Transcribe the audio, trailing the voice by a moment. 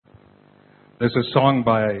There's a song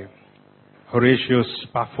by Horatio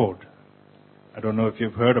Spafford. I don't know if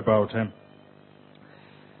you've heard about him.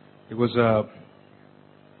 He was a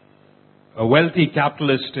wealthy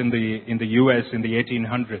capitalist in the US in the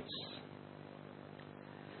 1800s.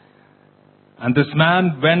 And this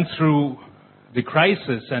man went through the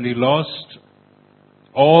crisis and he lost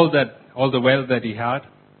all the wealth that he had.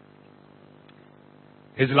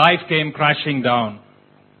 His life came crashing down.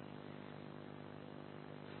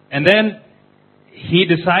 And then he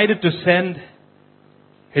decided to send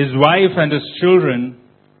his wife and his children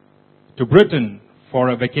to Britain for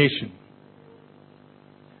a vacation.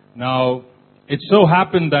 Now, it so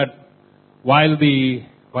happened that while the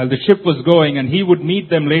ship was going, and he would meet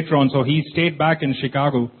them later on, so he stayed back in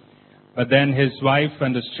Chicago, but then his wife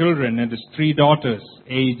and his children and his 3 daughters,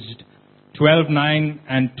 aged 12, 9,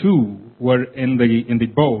 and 2, were in the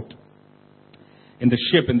boat, in the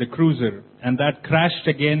ship, in the cruiser, and that crashed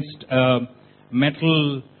against a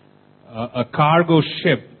cargo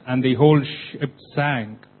ship, and the whole ship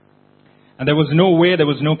sank. And there was no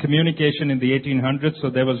communication in the 1800s, so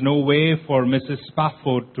there was no way for Mrs.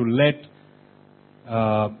 Spafford to let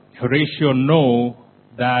Horatio know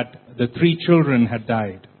that the 3 children had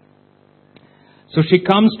died. So she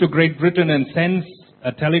comes to Great Britain and sends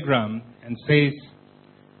a telegram and says,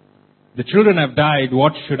 "The children have died,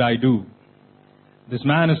 what should I do?" This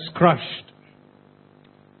man is crushed.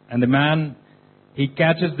 And the man, he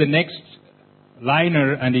catches the next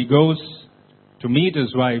liner and he goes to meet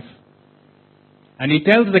his wife. And he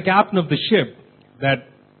tells the captain of the ship that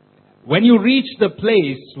when you reach the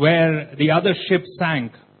place where the other ship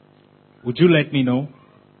sank, would you let me know?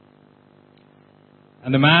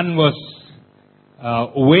 And the man was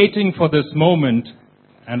waiting for this moment.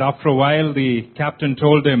 And after a while, the captain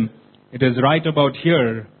told him, "It is right about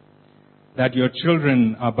here that your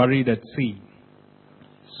children are buried at sea."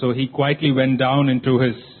 So he quietly went down into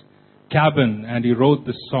his cabin and he wrote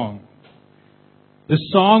this song. The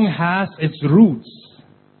song has its roots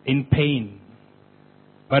in pain,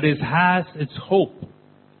 but it has its hope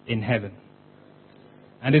in heaven.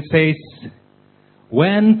 And it says,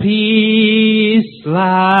 "When peace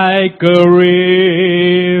like a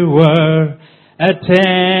river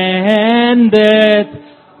attendeth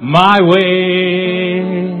my way,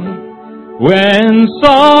 when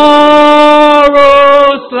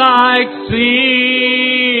sorrows like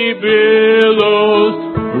sea billows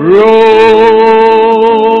roll,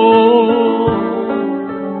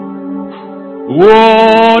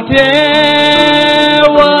 whatever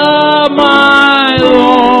my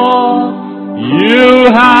Lord you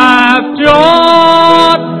have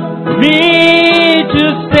taught me to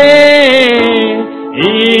say,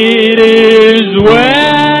 it is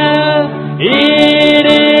well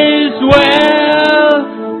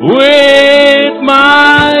with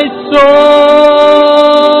my soul.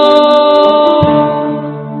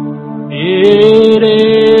 It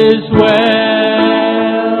is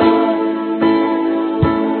well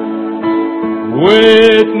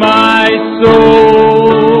with my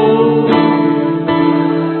soul.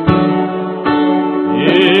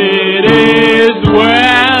 It is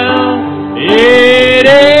well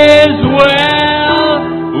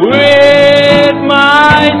with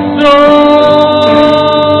my soul.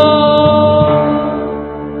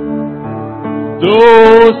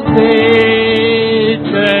 Though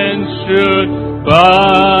Satan should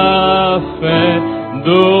buffet,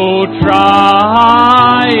 though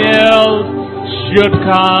trials should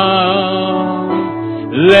come,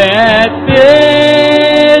 let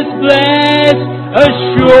this blessed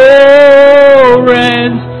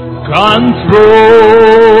assurance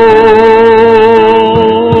control,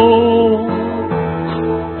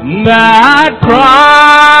 that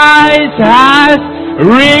Christ has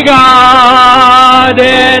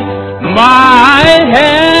regarded my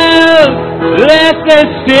helpless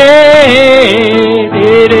estate.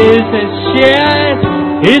 It is shed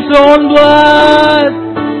His own blood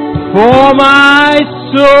for my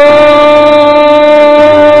soul.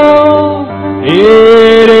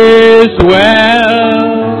 It is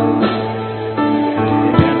well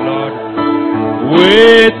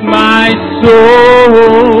with my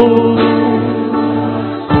soul,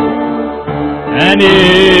 and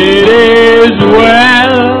it is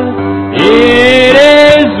well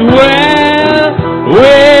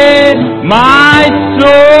with my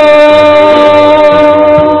soul.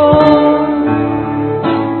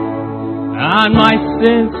 And my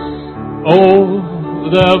sins, oh,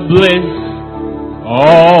 the bliss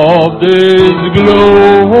of this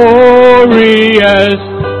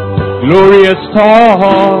glorious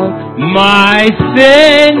thought, my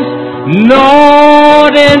sins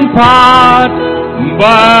not in part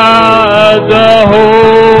but was a hole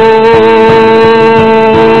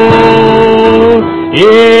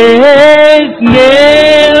is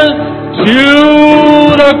nailed to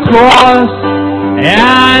the cross,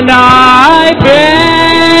 and I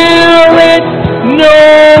bear it no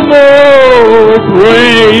more.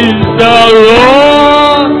 Praise the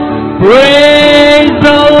Lord, praise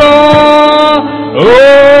the Lord,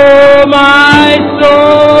 oh my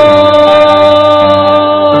soul.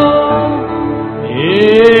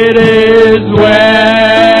 It is well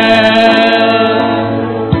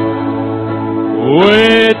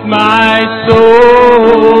with my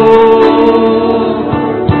soul,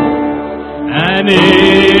 and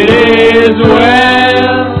it is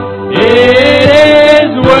well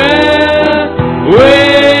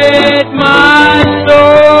with my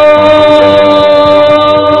soul.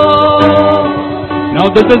 Now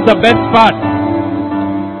this is the best part.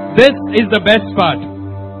 This is the best part.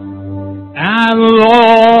 And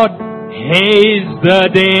Lord, haste the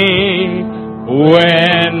day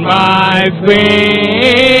when my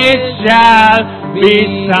face shall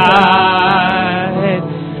be sight.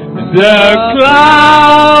 The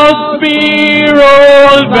clouds be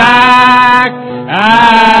rolled back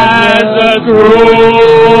as a scroll,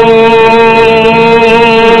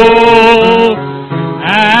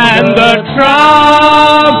 and the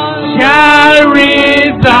trump shall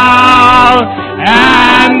resound,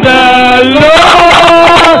 and the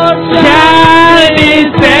Lord shall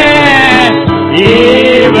descend.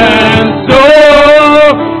 Even so,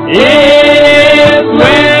 it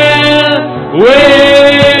will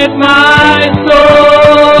with my soul.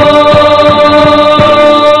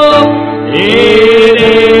 It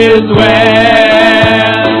is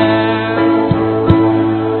well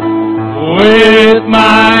with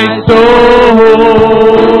my soul,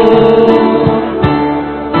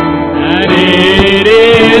 and it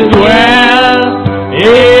is well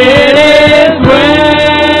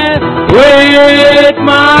with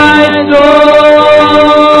my soul.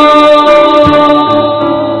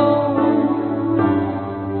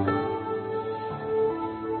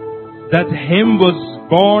 That hymn was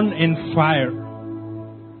born in fire,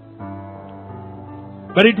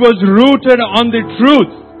 but it was rooted on the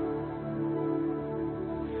truth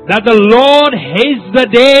that the Lord hates the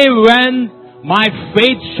day when my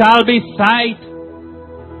faith shall be sight,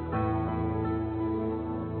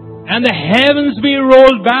 and the heavens be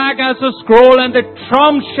rolled back as a scroll, and the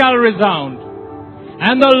trump shall resound,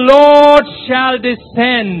 and the Lord shall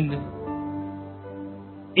descend.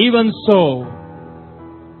 Even so,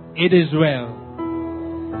 it is well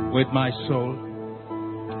with my soul.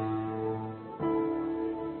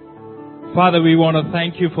 Father, we want to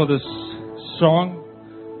thank you for this song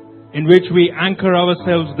in which we anchor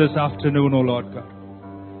ourselves this afternoon, O Lord God.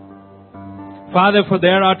 Father, for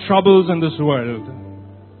there are troubles in this world,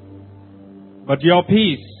 but your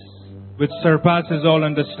peace, which surpasses all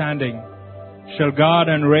understanding, shall guard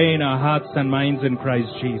and reign our hearts and minds in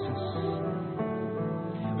Christ Jesus.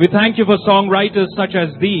 We thank you for songwriters such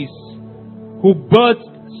as these, who birthed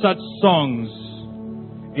such songs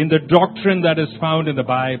in the doctrine that is found in the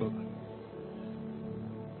Bible.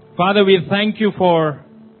 Father, we thank you for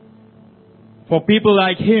people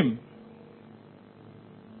like him,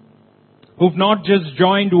 who've not just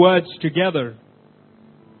joined words together,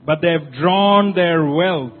 but they've drawn their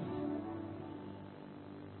wealth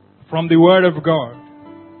from the Word of God.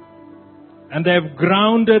 And they've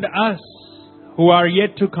grounded us who are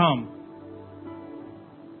yet to come.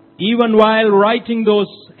 Even while writing those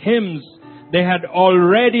hymns, they had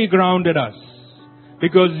already grounded us,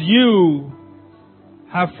 because you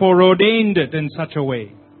have foreordained it in such a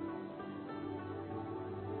way.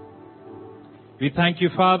 We thank you,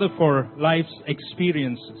 Father, for life's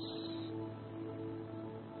experiences,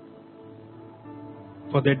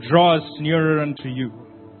 for they draw us nearer unto you,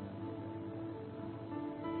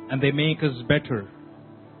 and they make us better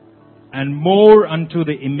and more unto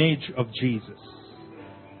the image of Jesus.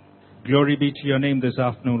 Glory be to your name this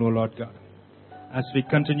afternoon, O Lord God. As we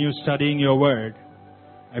continue studying your word,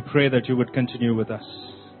 I pray that you would continue with us.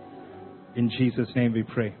 In Jesus' name we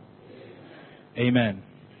pray. Amen.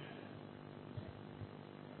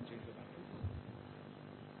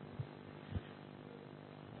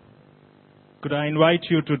 Could I invite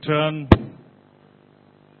you to turn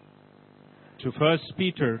to 1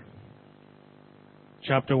 Peter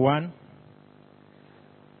chapter 1,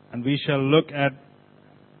 and we shall look at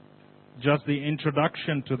just the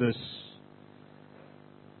introduction to this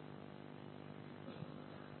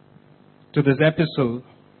epistle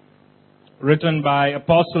written by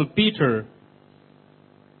Apostle Peter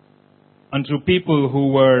unto people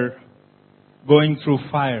who were going through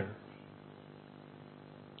fire.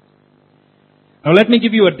 Now let me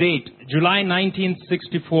give you a date. July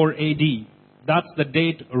 1964 AD. That's the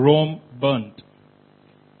date Rome burnt.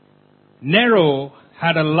 Nero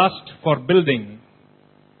had a lust for building.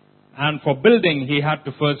 And for building, he had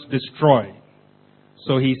to first destroy.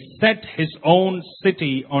 So he set his own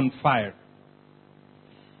city on fire.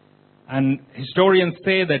 And historians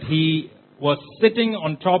say that he was sitting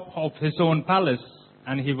on top of his own palace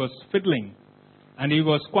and he was fiddling. And he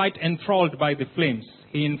was quite enthralled by the flames.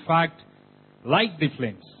 He in fact liked the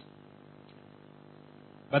flames.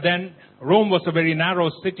 But then Rome was a very narrow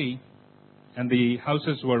city and the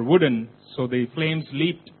houses were wooden. So the flames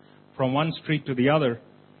leaped from one street to the other.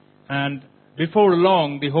 And before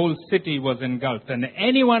long, the whole city was engulfed. And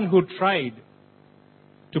anyone who tried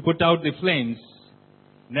to put out the flames,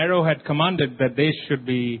 Nero had commanded that they should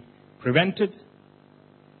be prevented.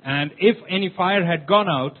 And if any fire had gone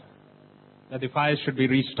out, that the fire should be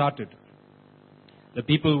restarted. The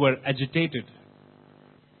people were agitated.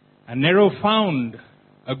 And Nero found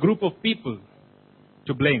a group of people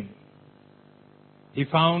to blame. He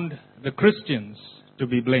found the Christians to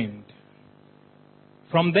be blamed.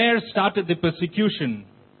 From there started the persecution.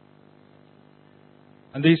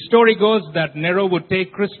 And the story goes that Nero would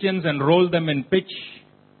take Christians and roll them in pitch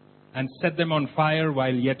and set them on fire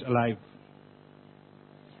while yet alive.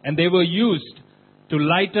 And they were used to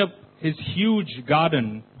light up his huge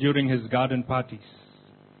garden during his garden parties.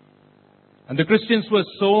 And the Christians were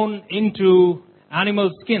sewn into animal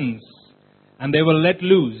skins and they were let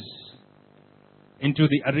loose into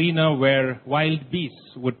the arena where wild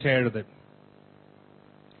beasts would tear them.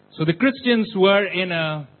 So the Christians were in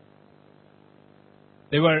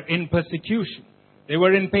persecution. They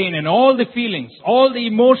were in pain, and all the feelings, all the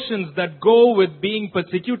emotions that go with being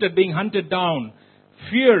persecuted, being hunted down,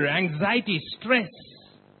 fear, anxiety, stress,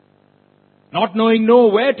 not knowing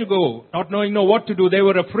where to go, not knowing what to do. They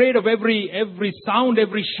were afraid of every sound,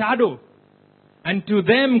 every shadow. And to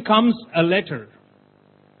them comes a letter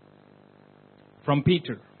from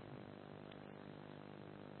Peter.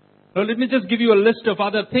 So let me just give you a list of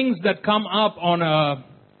other things that come up on a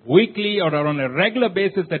weekly or on a regular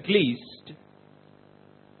basis at least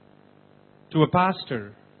to a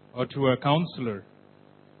pastor or to a counselor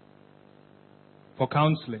for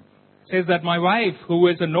counseling. It says that my wife, who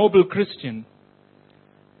is a noble Christian,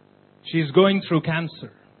 she's going through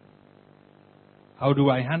cancer. How do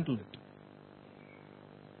I handle it?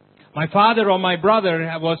 My father or my brother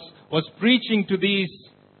was preaching to these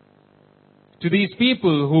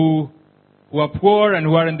people who are poor and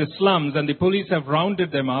who are in the slums, and the police have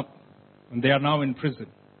rounded them up and they are now in prison.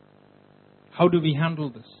 How do we handle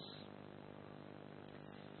this?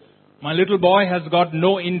 My little boy has got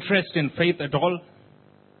no interest in faith at all.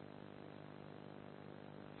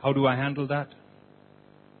 How do I handle that?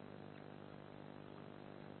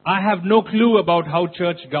 I have no clue about how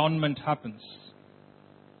church government happens.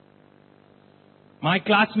 My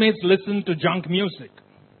classmates listen to junk music.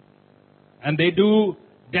 And they do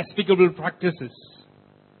despicable practices.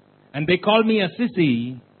 And they call me a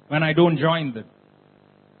sissy when I don't join them.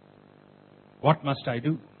 What must I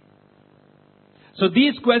do? So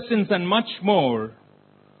these questions and much more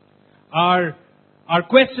are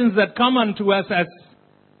questions that come unto us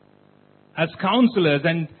as counselors,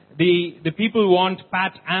 and the people want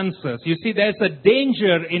pat answers. You see, there's a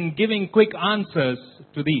danger in giving quick answers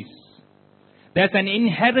to these. There's an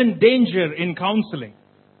inherent danger in counseling.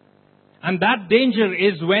 And that danger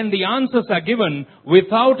is when the answers are given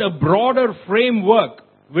without a broader framework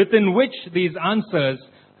within which these answers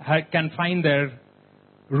can find their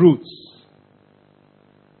roots.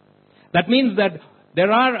 That means that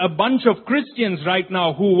there are a bunch of Christians right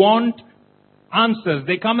now who want answers.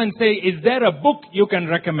 They come and say, is there a book you can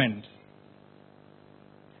recommend?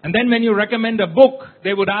 And then when you recommend a book,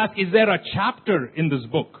 they would ask, is there a chapter in this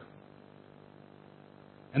book?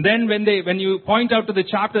 And then when you point out to the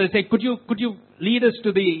chapter, they say, could you lead us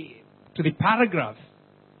to the paragraph?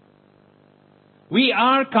 We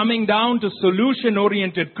are coming down to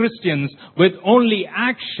solution-oriented Christians with only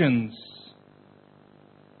actions,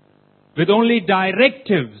 with only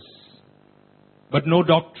directives, but no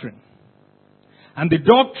doctrine. And the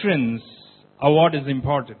doctrines are what is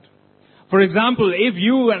important. For example, if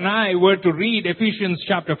you and I were to read Ephesians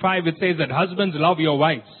chapter 5, it says that husbands, love your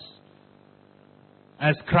wives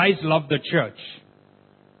as Christ loved the church.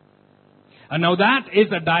 And now that is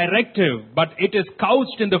a directive, but it is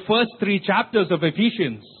couched in the first 3 chapters of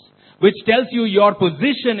Ephesians, which tells you your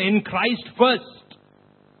position in Christ first.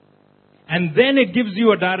 And then it gives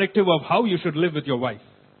you a directive of how you should live with your wife.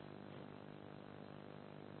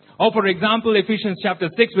 Or for example, Ephesians chapter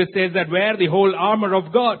 6, which says that wear the whole armor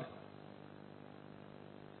of God.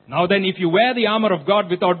 Now then, if you wear the armor of God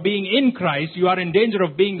without being in Christ, you are in danger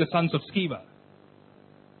of being the sons of Sceva.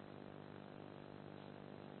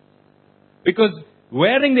 Because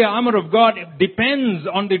wearing the armor of God depends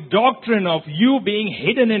on the doctrine of you being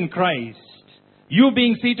hidden in Christ. You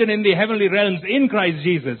being seated in the heavenly realms in Christ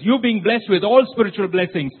Jesus. You being blessed with all spiritual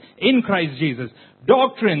blessings in Christ Jesus.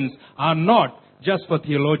 Doctrines are not just for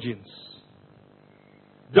theologians.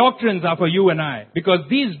 Doctrines are for you and I. Because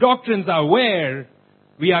these doctrines are where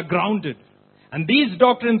we are grounded. And these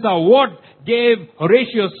doctrines are what gave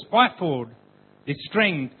Horatio Spafford the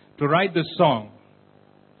strength to write this song.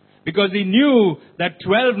 Because he knew that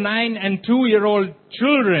 12, 9 and 2-year-old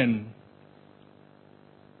children,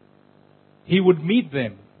 he would meet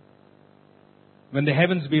them when the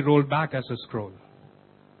heavens be rolled back as a scroll.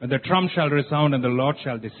 When the trump shall resound and the Lord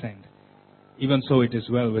shall descend. Even so it is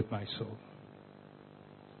well with my soul.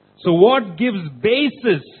 So what gives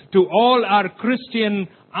basis to all our Christian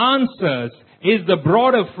answers is the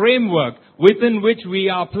broader framework within which we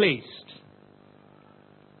are placed.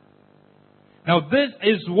 Now this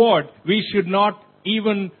is what we should not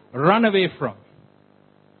even run away from.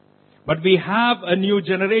 But we have a new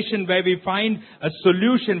generation where we find a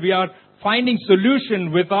solution. We are finding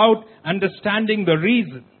solution without understanding the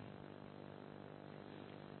reason.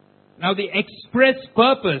 Now the express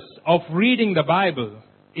purpose of reading the Bible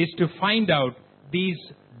is to find out these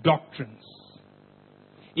doctrines.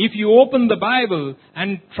 If you open the Bible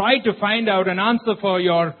and try to find out an answer for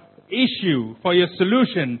your issue, for your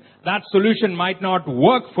solution, that solution might not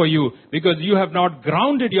work for you because you have not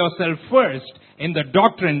grounded yourself first in the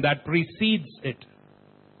doctrine that precedes it.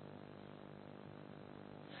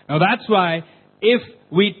 Now that's why if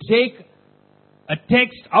we take a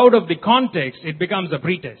text out of the context, it becomes a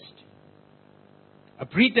pretext. A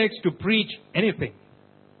pretext to preach anything.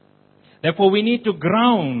 Therefore, we need to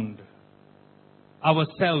ground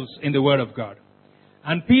ourselves in the Word of God.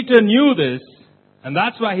 And Peter knew this, and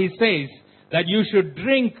that's why he says that you should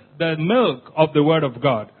drink the milk of the Word of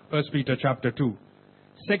God. 1 Peter chapter 2.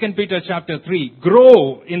 2 Peter chapter 3.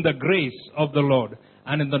 Grow in the grace of the Lord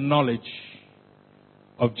and in the knowledge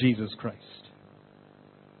of Jesus Christ.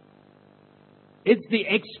 It's the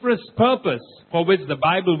express purpose for which the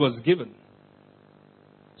Bible was given.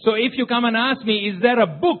 So if you come and ask me, is there a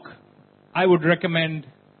book? I would recommend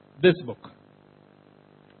this book.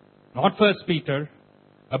 Not 1 Peter,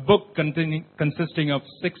 a book consisting of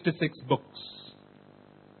 66 books.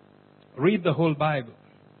 Read the whole Bible.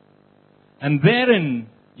 And therein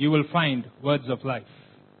you will find words of life.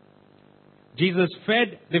 Jesus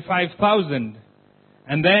fed the 5,000,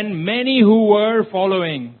 and then many who were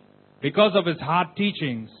following, because of his hard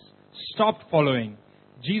teachings, stopped following.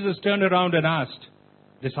 Jesus turned around and asked,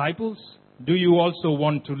 disciples, do you also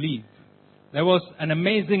want to leave? There was an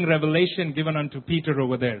amazing revelation given unto Peter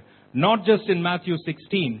over there. Not just in Matthew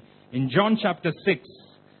 16. In John chapter 6,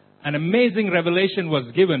 an amazing revelation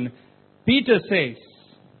was given. Peter says,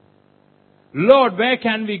 Lord, where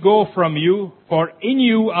can we go from you? For in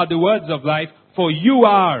you are the words of life, for you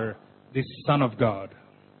are the Son of God.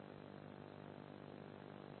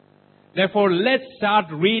 Therefore, let's start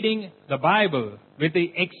reading the Bible with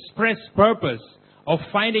the express purpose of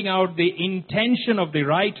finding out the intention of the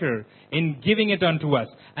writer in giving it unto us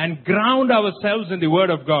and ground ourselves in the Word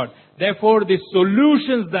of God. Therefore, the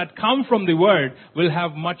solutions that come from the Word will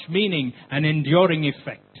have much meaning and enduring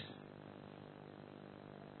effect.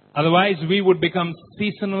 Otherwise, we would become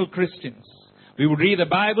seasonal Christians. We would read the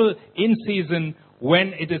Bible in season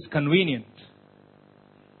when it is convenient.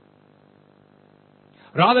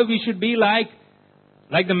 Rather, we should be like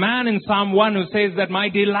the man in Psalm 1 who says that my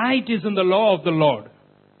delight is in the law of the Lord,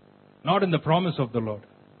 not in the promise of the Lord.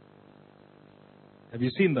 Have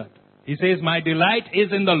you seen that? He says, my delight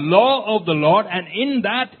is in the law of the Lord, and in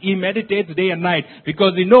that he meditates day and night,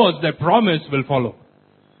 because he knows that promise will follow.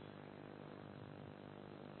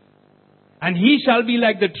 And he shall be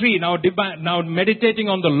like the tree. Now meditating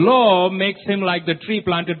on the law makes him like the tree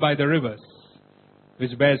planted by the rivers,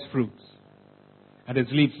 which bears fruits, and its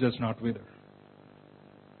leaves does not wither.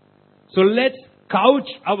 So let's couch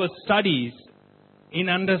our studies in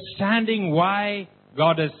understanding why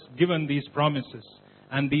God has given these promises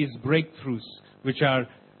and these breakthroughs which are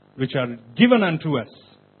given unto us.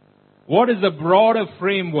 What is the broader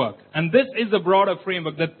framework? And this is the broader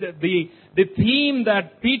framework. The theme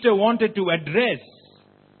that Peter wanted to address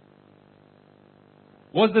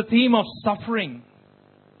was the theme of suffering,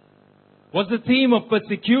 was the theme of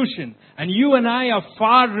persecution. And you and I are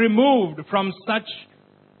far removed from such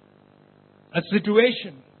a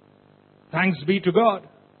situation. Thanks be to God.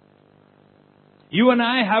 You and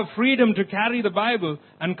I have freedom to carry the Bible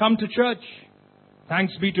and come to church.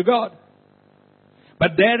 Thanks be to God.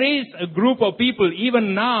 But there is a group of people,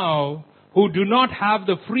 even now, who do not have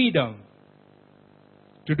the freedom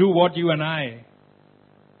to do what you and I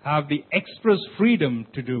have the express freedom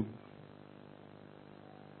to do.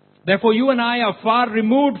 Therefore, you and I are far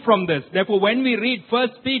removed from this. Therefore, when we read 1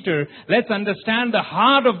 Peter, let's understand the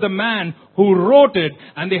heart of the man who wrote it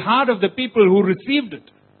and the heart of the people who received it.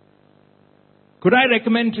 Could I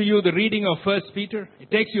recommend to you the reading of 1 Peter? It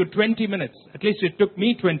takes you 20 minutes. At least it took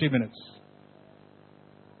me 20 minutes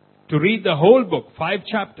to read the whole book, 5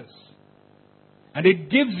 chapters. And it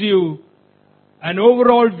gives you an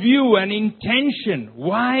overall view, an intention.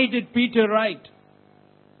 Why did Peter write?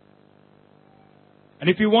 And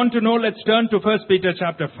if you want to know, let's turn to 1 Peter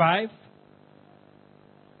chapter 5.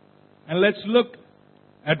 And let's look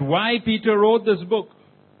at why Peter wrote this book.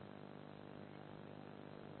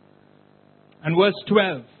 And verse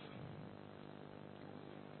 12.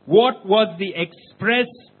 What was the express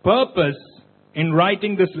purpose in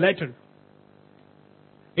writing this letter?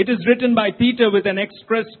 It is written by Peter with an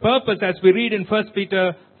express purpose, as we read in 1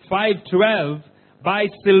 Peter 5:12, by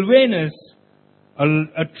Silvanus,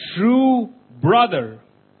 a true brother,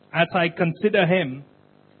 as I consider him.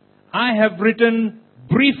 I have written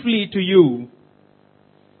briefly to you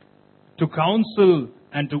to counsel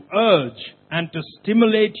and to urge and to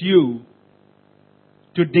stimulate you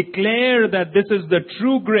to declare that this is the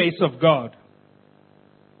true grace of God.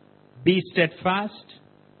 Be steadfast,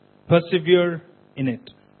 persevere in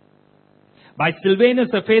it. By Silvanus,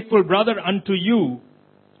 a faithful brother unto you,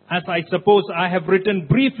 as I suppose I have written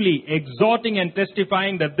briefly, exhorting and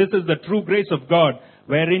testifying that this is the true grace of God,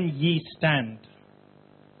 wherein ye stand.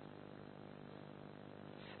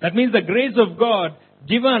 That means the grace of God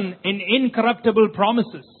given in incorruptible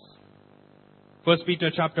promises. 1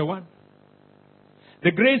 Peter chapter 1.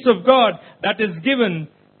 The grace of God that is given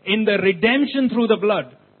in the redemption through the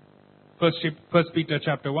blood. 1 Peter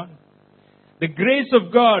chapter 1. The grace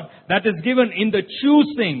of God that is given in the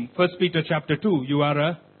choosing. 1 Peter chapter 2. You are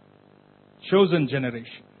a chosen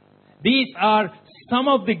generation. These are some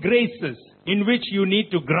of the graces in which you need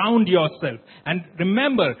to ground yourself. And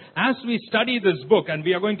remember, as we study this book, and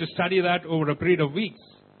we are going to study that over a period of weeks,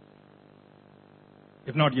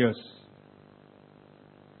 if not years.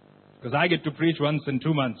 Because I get to preach once in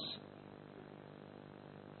 2 months.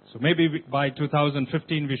 So maybe by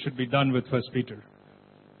 2015 we should be done with 1 Peter.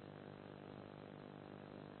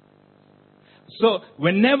 So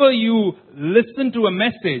whenever you listen to a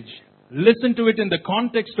message, listen to it in the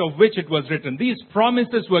context of which it was written. These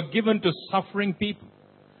promises were given to suffering people,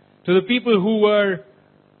 to the people who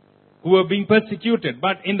were being persecuted.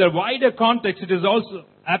 But in the wider context, it is also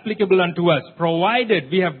applicable unto us, provided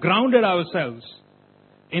we have grounded ourselves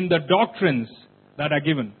in the doctrines that are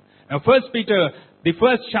given. Now, 1 Peter, the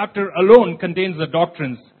first chapter alone contains the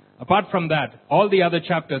doctrines. Apart from that, all the other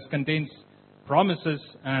chapters contains promises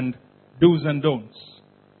and do's and don'ts.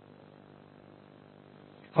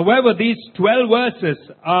 However, these 12 verses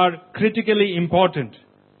are critically important.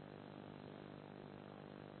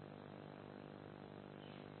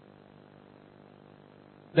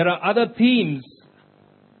 There are other themes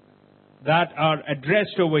that are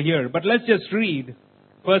addressed over here, but let's just read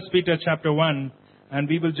 1 Peter chapter 1, and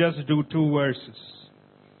we will just do 2 verses.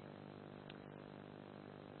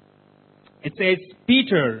 It says,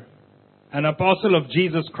 Peter, an apostle of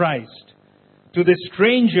Jesus Christ, to the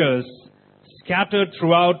strangers scattered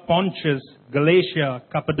throughout Pontus, Galatia,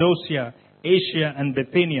 Cappadocia, Asia, and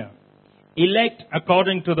Bithynia, elect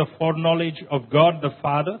according to the foreknowledge of God the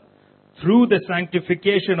Father, through the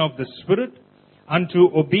sanctification of the Spirit,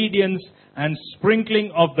 unto obedience and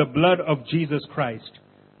sprinkling of the blood of Jesus Christ.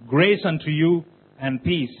 Grace unto you and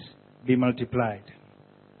peace be multiplied.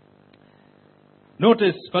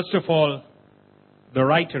 Notice, first of all, the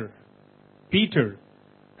writer, Peter,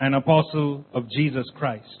 an apostle of Jesus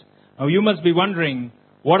Christ. Now you must be wondering,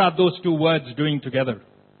 what are those 2 words doing together?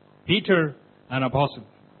 Peter, an apostle.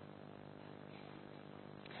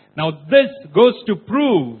 Now this goes to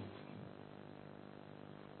prove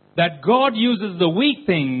that God uses the weak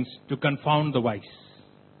things to confound the wise.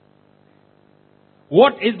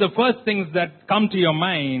 What is the first things that come to your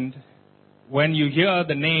mind when you hear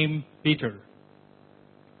the name Peter?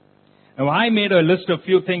 Now, I made a list of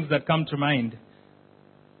few things that come to mind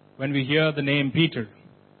when we hear the name Peter.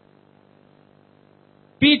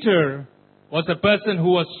 Peter was a person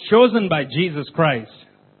who was chosen by Jesus Christ.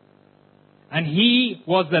 And he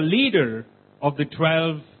was the leader of the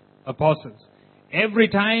 12 apostles. Every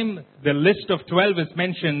time the list of 12 is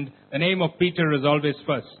mentioned, the name of Peter is always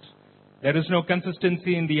first. There is no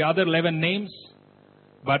consistency in the other 11 names,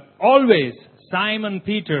 but always Simon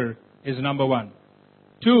Peter is number 1.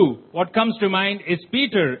 2, what comes to mind is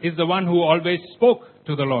Peter is the one who always spoke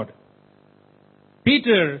to the Lord.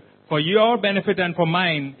 Peter, for your benefit and for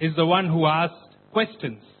mine, is the one who asked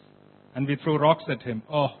questions. And we throw rocks at him.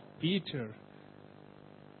 Oh, Peter.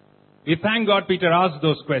 We thank God Peter asked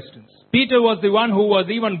those questions. Peter was the one who was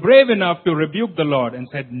even brave enough to rebuke the Lord and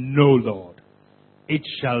said, "No, Lord, it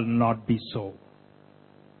shall not be so."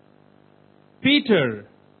 Peter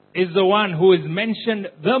is the one who is mentioned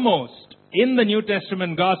the most in the New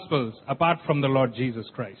Testament Gospels apart from the Lord Jesus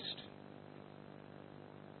Christ.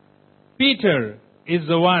 Peter is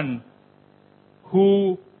the one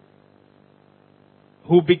who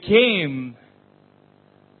became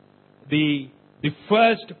the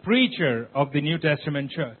first preacher of the New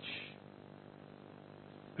Testament church.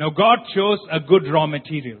 Now God chose a good raw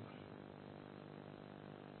material.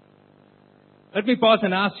 Let me pause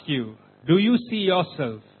and ask you, do you see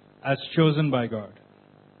yourself as chosen by God?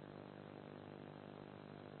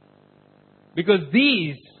 Because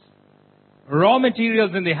these raw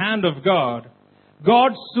materials in the hand of God,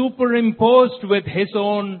 God superimposed with His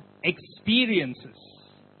own experiences.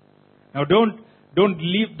 Now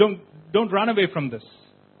don't run away from this.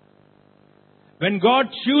 When God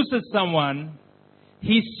chooses someone,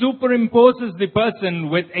 He superimposes the person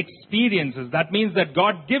with experiences. That means that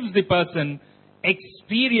God gives the person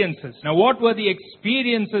experiences. Now, what were the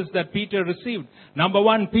experiences that Peter received? Number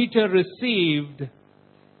one, Peter received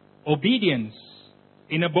obedience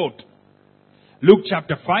in a boat. Luke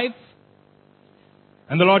chapter 5.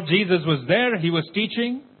 And the Lord Jesus was there. He was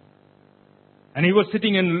teaching. And He was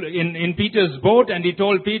sitting in Peter's boat, and He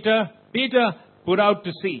told Peter, "Peter, put out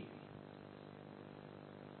to sea."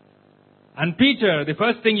 And Peter, the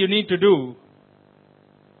first thing you need to do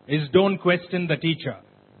is don't question the teacher.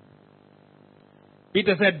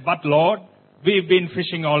 Peter said, "But Lord, we've been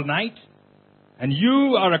fishing all night. And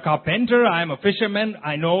you are a carpenter, I am a fisherman.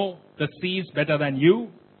 I know the seas better than you."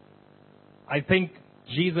 I think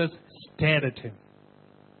Jesus stared at him.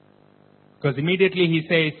 Because immediately He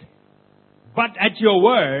says, "But at your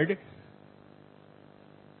word,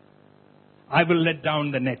 I will let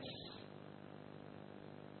down the nets."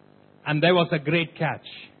 And there was a great catch.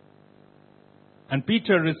 And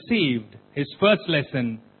Peter received his first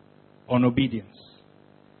lesson on obedience.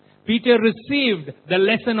 Peter received the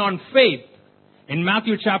lesson on faith in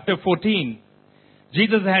Matthew chapter 14.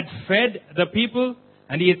 Jesus had fed the people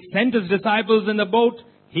and He had sent His disciples in the boat.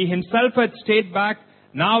 He Himself had stayed back.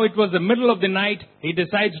 Now it was the middle of the night. He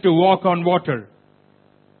decides to walk on water.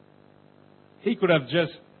 He could have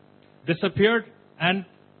just disappeared and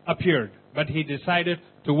appeared. But He decided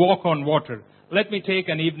to walk on water. Let me take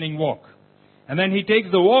an evening walk. And then He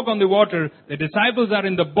takes the walk on the water. The disciples are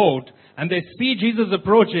in the boat and they see Jesus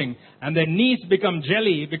approaching and their knees become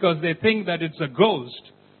jelly because they think that it's a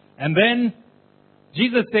ghost. And then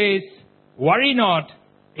Jesus says, "Worry not,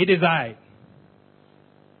 it is I."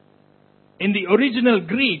 In the original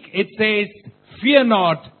Greek, it says, "Fear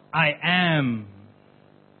not, I am."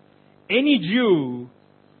 Any Jew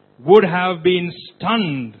would have been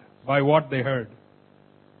stunned by what they heard.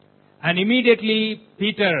 And immediately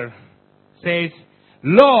Peter says,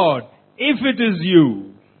 "Lord, if it is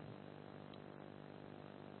you."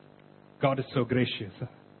 God is so gracious.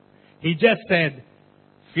 He just said,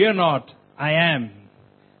 "Fear not, I am."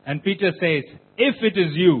 And Peter says, "If it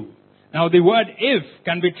is you." Now the word "if"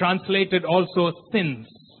 can be translated also "since."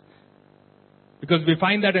 Because we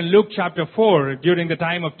find that in Luke chapter 4, during the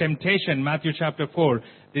time of temptation, Matthew chapter 4,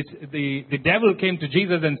 the devil came to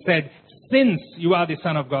Jesus and said, "Since you are the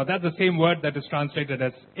Son of God." That's the same word that is translated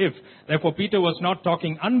as "if." Therefore, Peter was not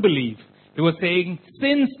talking unbelief. He was saying,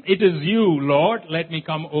 "Since it is you, Lord, let me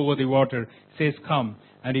come over the water." He says, "Come."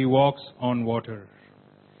 And he walks on water.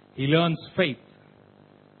 He learns faith.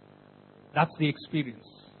 That's the experience.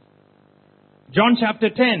 John chapter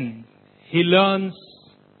 10, he learns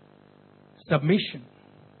submission.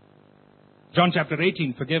 John chapter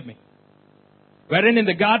 18, forgive me. Wherein in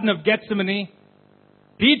the Garden of Gethsemane,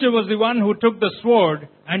 Peter was the one who took the sword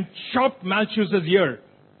and chopped Malchus's ear.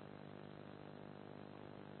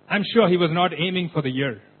 I'm sure he was not aiming for the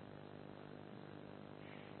ear.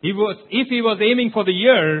 If he was aiming for the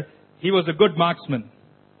ear, he was a good marksman.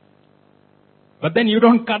 But then you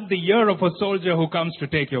don't cut the ear of a soldier who comes to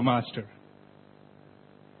take your master.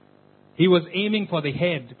 He was aiming for the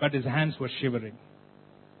head, but his hands were shivering.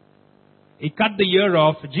 He cut the ear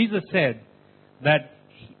off. Jesus said that,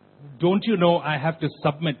 "Don't you know I have to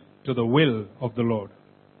submit to the will of the Lord?"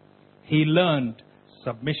 He learned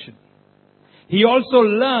submission. He also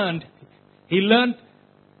learned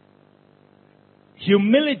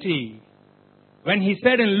humility when he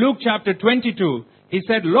said in Luke chapter 22, He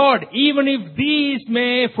said, Lord, even if these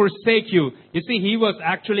may forsake you. You see, he was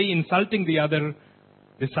actually insulting the other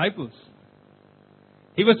disciples.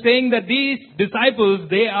 He was saying that these disciples,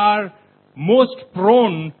 they are most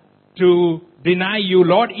prone to deny you.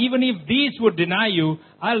 Lord, even if these would deny you,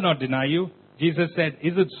 I'll not deny you. Jesus said,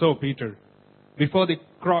 is it so, Peter? Before the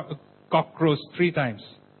cock crows 3 times.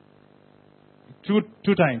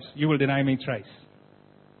 Two times, you will deny me thrice.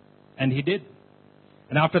 And he did.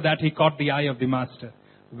 And after that, he caught the eye of the master,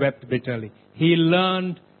 wept bitterly. He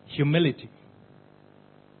learned humility.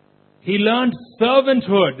 He learned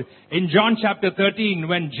servanthood in John chapter 13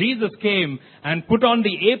 when Jesus came and put on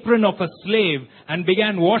the apron of a slave and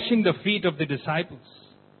began washing the feet of the disciples.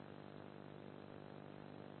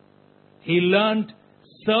 He learned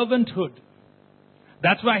servanthood.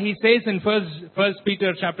 That's why he says in First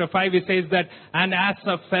Peter chapter 5, he says that, and as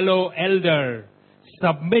a fellow elder,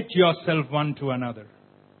 submit yourself one to another.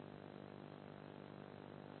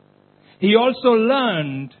 He also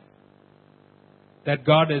learned that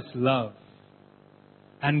God is love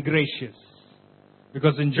and gracious.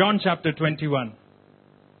 Because in John chapter 21,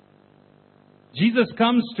 Jesus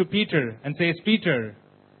comes to Peter and says, Peter,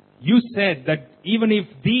 you said that even if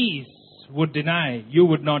these would deny, you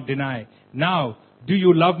would not deny. Now, do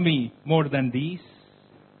you love me more than these?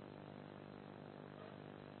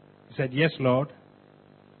 He said, yes, Lord,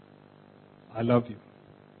 I love you.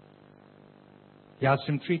 He asked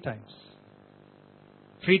him 3 times.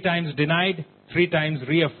 3 times denied, 3 times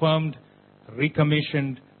reaffirmed,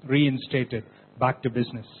 recommissioned, reinstated, back to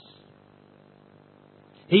business.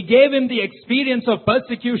 He gave him the experience of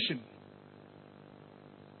persecution.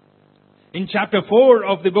 In chapter 4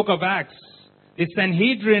 of the book of Acts, the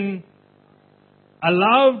Sanhedrin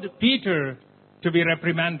allowed Peter to be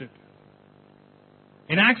reprimanded.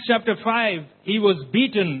 In Acts chapter 5, he was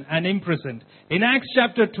beaten and imprisoned. In Acts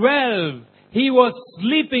chapter 12, he was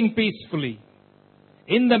sleeping peacefully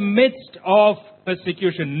in the midst of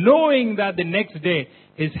persecution, knowing that the next day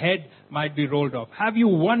his head might be rolled off. Have you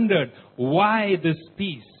wondered why this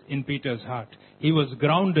peace in Peter's heart? He was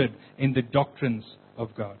grounded in the doctrines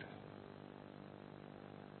of God.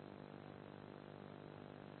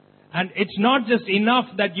 And it's not just enough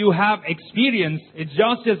that you have experience. It's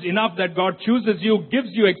just enough that God chooses you, gives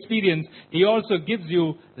you experience. He also gives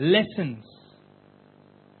you lessons.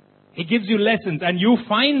 He gives you lessons. And you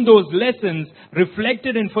find those lessons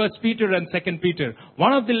reflected in 1 Peter and 2 Peter.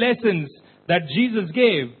 One of the lessons that Jesus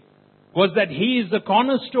gave was that He is the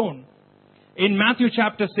cornerstone. In Matthew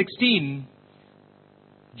chapter 16,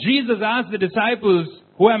 Jesus asked the disciples,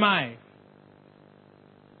 who am I?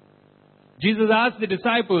 Jesus asked the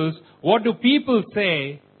disciples, what do people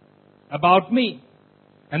say about me?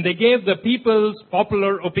 And they gave the people's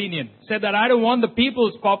popular opinion. Said that I don't want the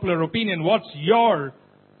people's popular opinion. What's your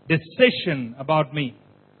decision about me?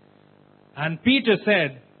 And Peter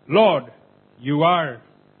said, Lord, you are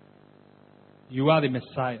the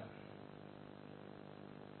Messiah.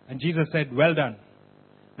 And Jesus said, well done.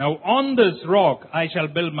 Now on this rock I shall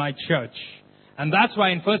build my church. And that's why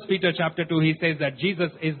in 1 Peter chapter 2 he says that Jesus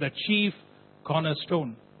is the chief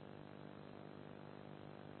cornerstone.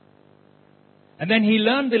 And then he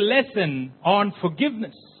learned the lesson on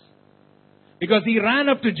forgiveness. Because he ran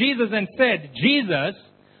up to Jesus and said, Jesus,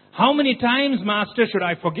 how many times, Master, should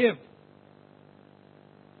I forgive?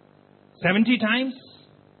 70 times?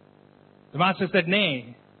 The Master said,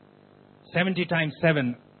 nay, 70 times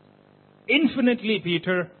 7. Infinitely,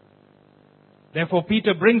 Peter. Therefore,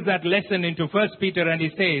 Peter brings that lesson into 1 Peter and he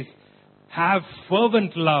says, have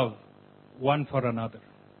fervent love one for another.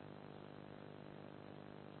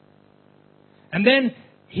 And then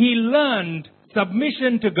he learned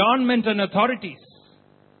submission to government and authorities.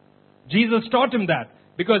 Jesus taught him that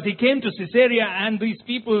because he came to Caesarea and these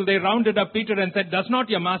people, they rounded up Peter and said, does not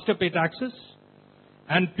your master pay taxes?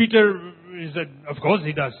 And Peter said, of course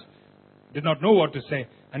he does. Did not know what to say.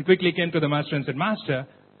 And quickly came to the master and said, Master,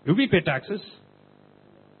 do we pay taxes?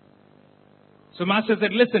 So Master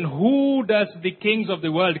said, listen, who does the kings of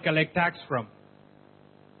the world collect tax from?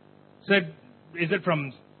 Said, is it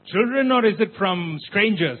from children or is it from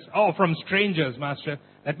strangers? Oh, from strangers, Master.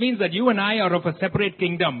 That means that you and I are of a separate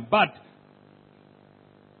kingdom. But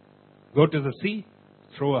go to the sea,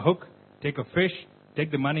 throw a hook, take a fish,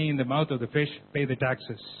 take the money in the mouth of the fish, pay the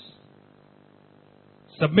taxes.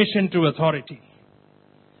 Submission to authority.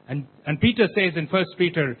 And Peter says in 1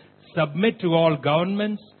 Peter, submit to all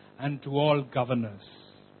governments and to all governors.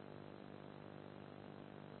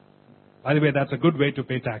 By the way, that's a good way to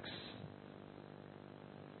pay tax.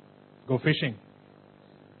 Go fishing.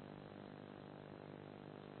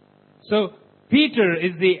 So, Peter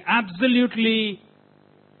is the absolutely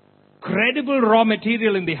credible raw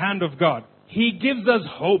material in the hand of God. He gives us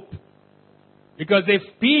hope. Because if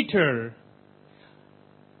Peter,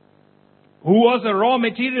 who was a raw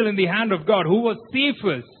material in the hand of God, who was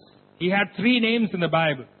Cephas, he had 3 names in the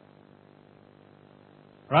Bible.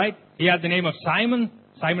 Right? He had the name of Simon.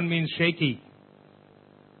 Simon means shaky.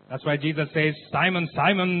 That's why Jesus says, Simon,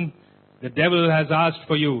 Simon, the devil has asked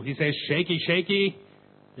for you. He says, shaky, shaky,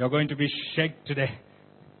 you're going to be shaken today.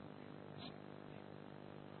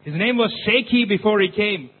 His name was Shaky before he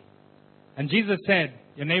came. And Jesus said,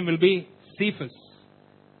 your name will be Cephas.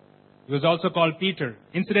 He was also called Peter.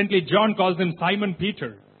 Incidentally, John calls him Simon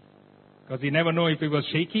Peter, because he never knew if he was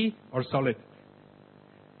shaky or solid.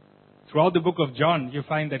 Throughout the book of John, you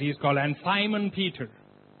find that he's called and Simon Peter.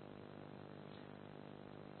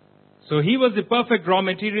 So he was the perfect raw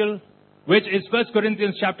material, which is 1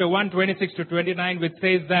 Corinthians chapter 1, 26 to 29, which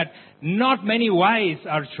says that not many wise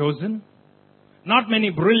are chosen, not many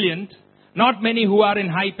brilliant, not many who are in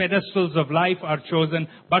high pedestals of life are chosen,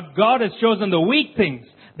 but God has chosen the weak things,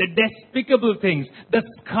 the despicable things, the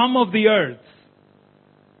scum of the earth,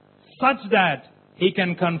 such that he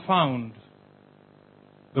can confound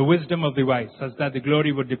the wisdom of the wise, such that the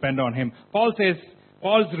glory would depend on him.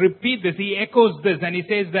 Paul's repeat this, he echoes this, and he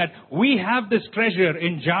says that we have this treasure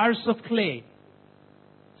in jars of clay,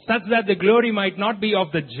 such that the glory might not be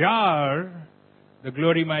of the jar, the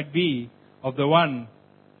glory might be of the one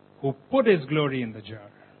who put his glory in the jar.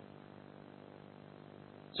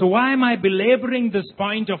 So why am I belaboring this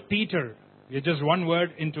point of Peter? We're just one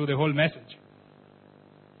word into the whole message.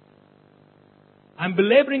 I'm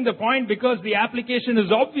belaboring the point because the application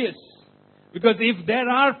is obvious. Because if there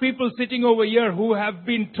are people sitting over here who have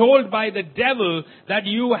been told by the devil that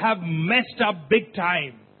you have messed up big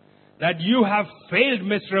time, that you have failed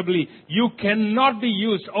miserably, you cannot be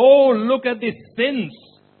used. Oh, look at the sins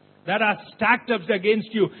that are stacked up against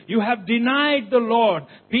you. You have denied the Lord.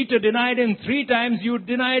 Peter denied him 3 times. You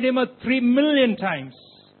denied him 3 million times.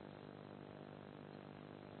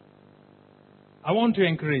 I want to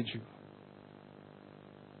encourage you.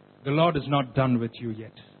 The Lord is not done with you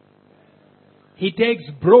yet. He takes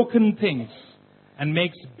broken things and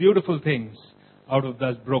makes beautiful things out of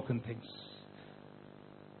those broken things.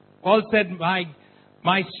 Paul said,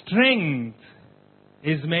 my strength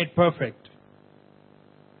is made perfect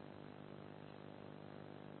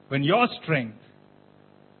when your strength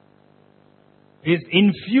is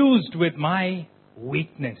infused with my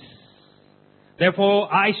weakness.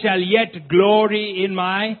 Therefore, I shall yet glory in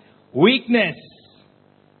my weakness.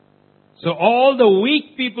 So all the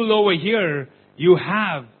weak people over here, you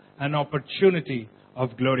have an opportunity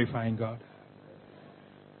of glorifying God.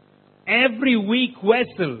 Every weak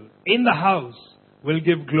vessel in the house will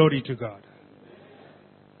give glory to God.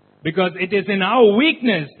 Because it is in our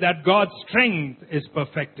weakness that God's strength is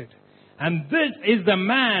perfected. And this is the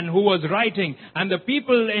man who was writing. And the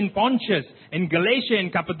people in Pontus, in Galatia,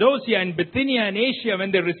 in Cappadocia, in Bithynia, and Asia,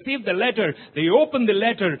 when they received the letter, they opened the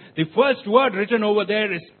letter. The first word written over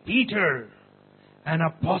there is Peter, an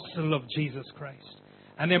apostle of Jesus Christ.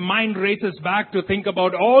 And their mind races back to think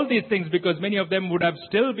about all these things, because many of them would have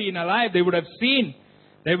still been alive. They would have seen.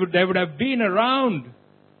 They would have been around.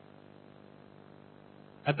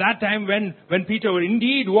 At that time when Peter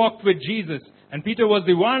indeed walked with Jesus, and Peter was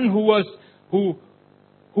the one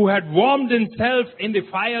who had warmed himself in the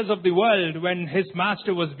fires of the world when his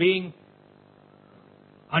master was being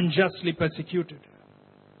unjustly persecuted.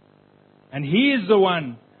 And he is the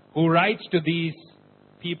one who writes to these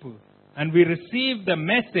people. And we receive the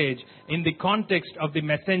message in the context of the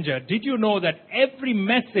messenger. Did you know that every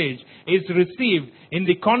message is received in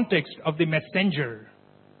the context of the messenger?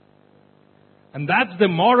 And that's the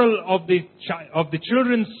moral of the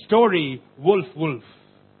children's story, Wolf, Wolf.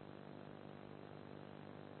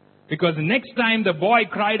 Because next time the boy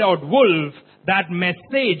cried out, wolf, that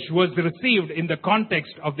message was received in the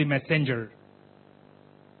context of the messenger.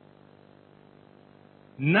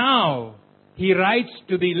 Now, he writes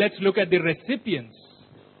to let's look at the recipients.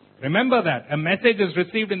 Remember that. A message is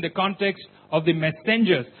received in the context of the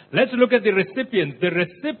messengers. Let's look at the recipients. The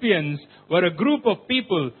recipients were a group of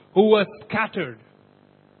people who were scattered.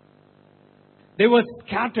 They were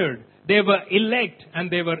scattered. They were elect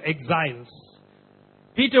and they were exiles.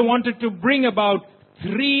 Peter wanted to bring about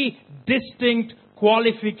 3 distinct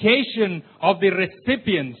qualifications of the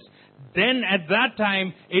recipients. Then at that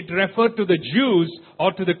time, it referred to the Jews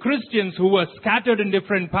or to the Christians who were scattered in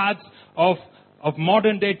different parts of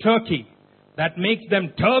modern day Turkey. That makes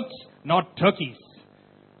them Turks, not Turkeys.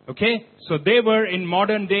 Okay? So they were in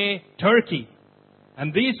modern day Turkey.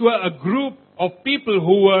 And these were a group of people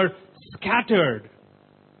who were scattered.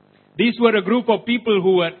 These were a group of people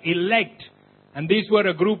who were elect, and these were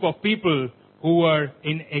a group of people who were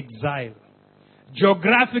in exile.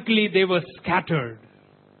 Geographically, they were scattered.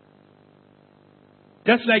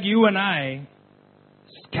 Just like you and I,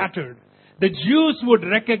 scattered. The Jews would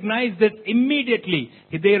recognize this immediately.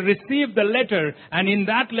 They received the letter, and in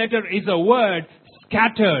that letter is a word,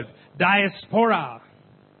 scattered, diaspora.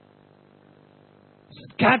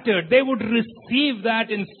 Scattered. They would receive that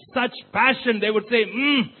in such passion. They would say,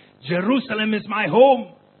 Jerusalem is my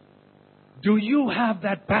home. Do you have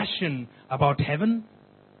that passion about heaven?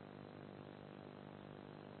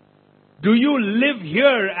 Do you live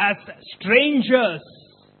here as strangers?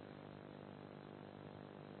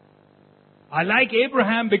 I like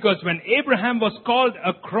Abraham because when Abraham was called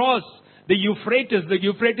across the Euphrates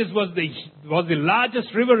was the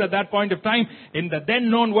largest river at that point of time in the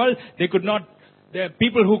then known world. The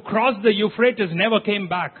people who crossed the Euphrates never came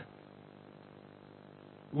back.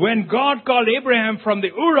 When God called Abraham from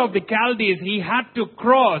the Ur of the Chaldees, he had to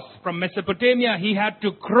cross from Mesopotamia. He had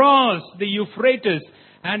to cross the Euphrates,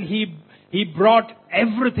 and he brought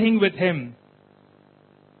everything with him.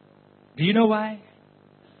 Do you know why?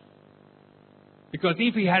 Because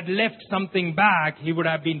if he had left something back, he would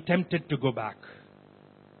have been tempted to go back.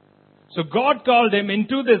 So God called him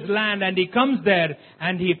into this land, and he comes there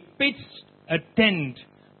and he pitched a tent,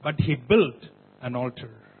 but he built an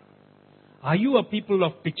altar. Are you a people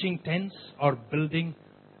of pitching tents or building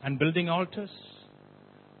altars?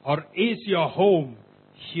 Or is your home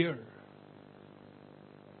here?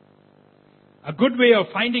 A good way of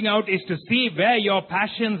finding out is to see where your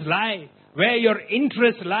passions lie, where your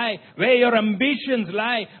interests lie, where your ambitions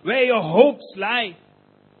lie, where your hopes lie.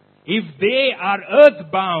 If they are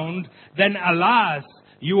earthbound, then alas,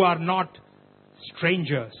 you are not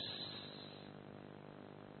strangers.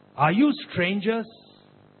 Are you strangers?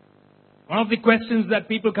 One of the questions that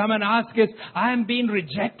people come and ask is, I am being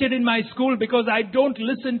rejected in my school because I don't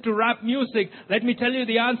listen to rap music. Let me tell you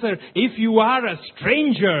the answer. If you are a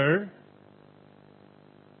stranger,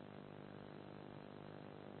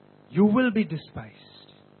 you will be despised.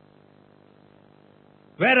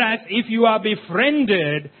 Whereas if you are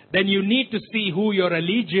befriended, then you need to see who your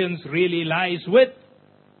allegiance really lies with.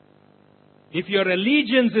 If your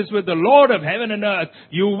allegiance is with the Lord of heaven and earth,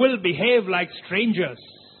 you will behave like strangers.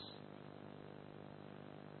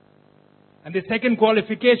 And the second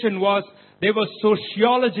qualification was they were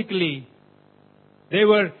sociologically, they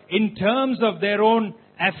were in terms of their own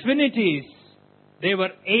affinities, they were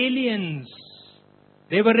aliens.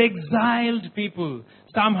 They were exiled people.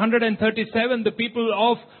 Psalm 137, the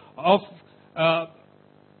people of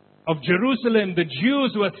Jerusalem, the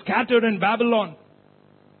Jews were scattered in Babylon.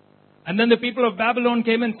 And then the people of Babylon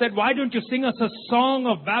came and said, why don't you sing us a song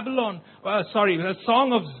of Babylon? A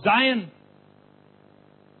song of Zion.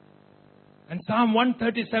 And Psalm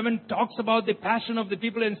 137 talks about the passion of the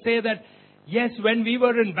people and say that, yes, when we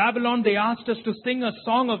were in Babylon, they asked us to sing a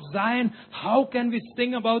song of Zion. How can we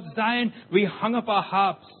sing about Zion? We hung up our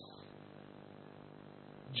harps.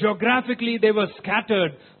 Geographically, they were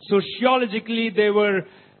scattered. Sociologically, they were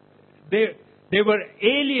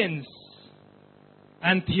aliens.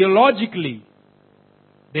 And theologically,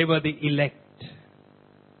 they were the elect.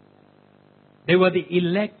 They were the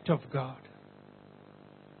elect of God.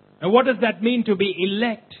 And what does that mean to be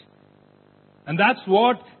elect? And that's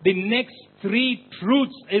what the next three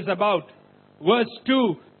truths is about. Verse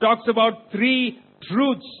 2 talks about three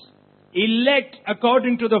truths. Elect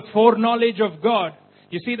according to the foreknowledge of God.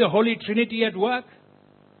 You see the Holy Trinity at work?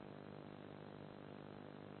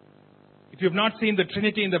 If you've not seen the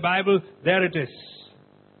Trinity in the Bible, there it is.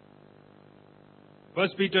 1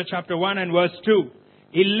 Peter chapter 1 and verse 2.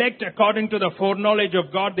 Elect according to the foreknowledge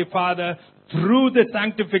of God the Father through the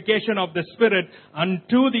sanctification of the Spirit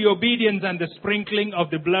unto the obedience and the sprinkling of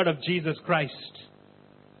the blood of Jesus Christ.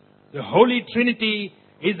 The Holy Trinity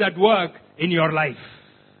is at work in your life.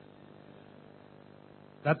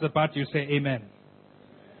 That's the part you say amen.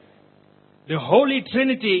 The Holy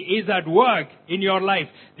Trinity is at work in your life.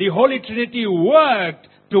 The Holy Trinity worked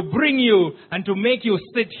to bring you and to make you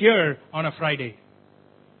sit here on a Friday.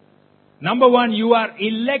 Number one, you are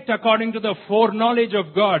elect according to the foreknowledge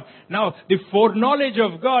of God. Now, the foreknowledge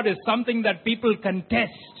of God is something that people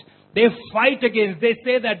contest. They fight against. They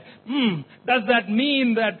say that, does that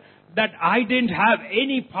mean that I didn't have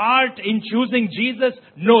any part in choosing Jesus?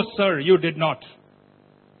 No, sir, you did not.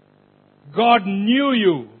 God knew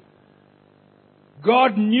you.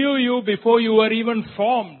 God knew you before you were even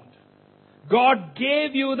formed. God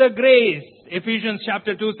gave you the grace. Ephesians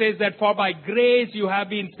chapter 2 says that for by grace you have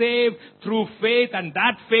been saved through faith, and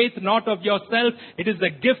that faith not of yourself, it is the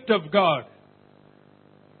gift of God.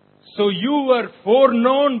 So you were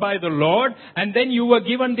foreknown by the Lord, and then you were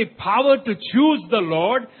given the power to choose the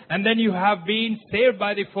Lord, and then you have been saved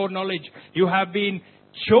by the foreknowledge. You have been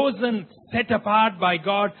chosen, set apart by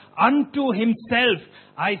God unto Himself.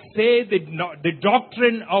 I say the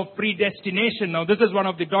doctrine of predestination. Now this is one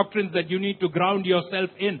of the doctrines that you need to ground yourself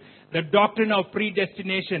in. The doctrine of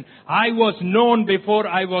predestination. I was known before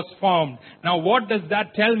I was formed. Now what does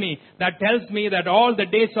that tell me? That tells me that all the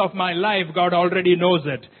days of my life, God already knows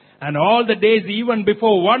it. And all the days, even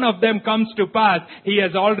before one of them comes to pass, He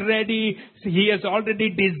has already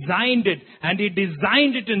designed it. And He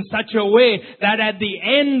designed it in such a way that at the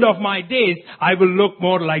end of my days, I will look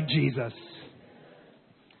more like Jesus.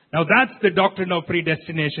 Now that's the doctrine of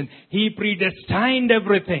predestination. He predestined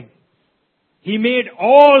everything. He made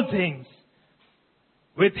all things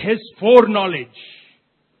with His foreknowledge.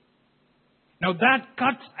 Now that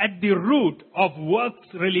cuts at the root of works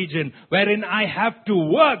religion, wherein I have to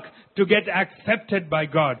work to get accepted by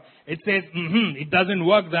God. It says, it doesn't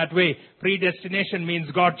work that way. Predestination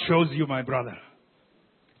means God chose you, my brother.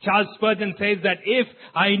 Charles Spurgeon says that if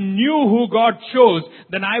I knew who God chose,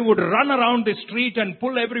 then I would run around the street and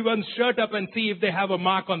pull everyone's shirt up and see if they have a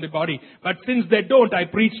mark on the body. But since they don't, I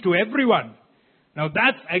preach to everyone. Now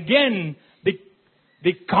that's again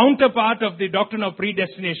the counterpart of the doctrine of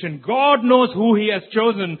predestination. God knows who He has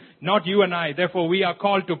chosen, not you and I. Therefore, we are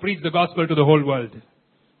called to preach the gospel to the whole world.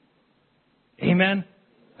 Amen.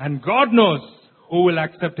 And God knows who will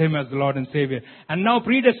accept Him as the Lord and Savior. And now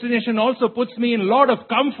predestination also puts me in a lot of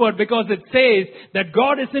comfort because it says that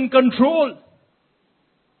God is in control.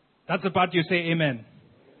 That's the part you say amen.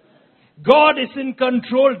 God is in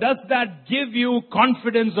control. Does that give you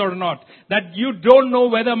confidence or not? That you don't know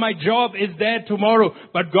whether my job is there tomorrow,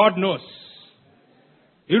 but God knows.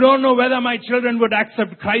 You don't know whether my children would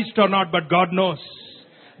accept Christ or not, but God knows.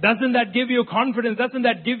 Doesn't that give you confidence? Doesn't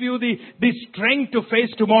that give you the strength to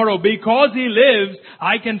face tomorrow? Because He lives,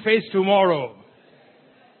 I can face tomorrow.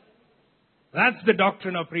 That's the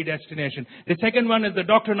doctrine of predestination. The second one is the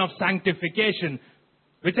doctrine of sanctification,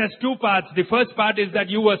 which has two parts. The first part is that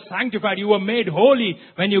you were sanctified, you were made holy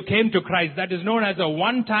when you came to Christ. That is known as a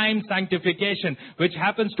one-time sanctification, which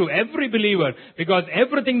happens to every believer, because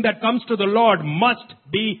everything that comes to the Lord must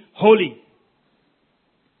be holy.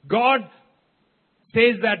 God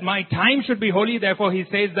says that my time should be holy, therefore He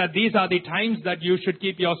says that these are the times that you should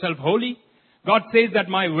keep yourself holy. God says that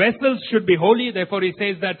my vessels should be holy, therefore He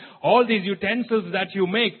says that all these utensils that you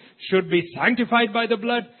make should be sanctified by the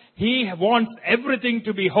blood. He wants everything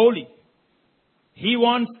to be holy. He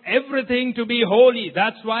wants everything to be holy.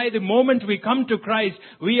 That's why the moment we come to Christ,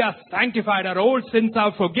 we are sanctified. Our old sins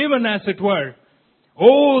are forgiven, as it were.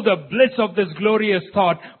 Oh, the bliss of this glorious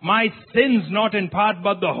thought. My sins not in part,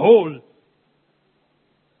 but the whole.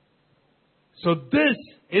 So this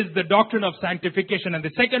is the doctrine of sanctification. And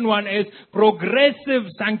the second one is progressive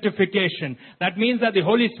sanctification. That means that the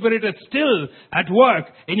Holy Spirit is still at work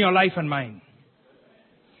in your life and mine.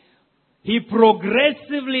 He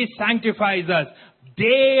progressively sanctifies us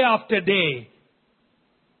day after day.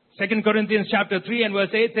 2 Corinthians chapter 3 and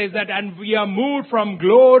verse 8 says that, and we are moved from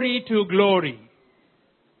glory to glory.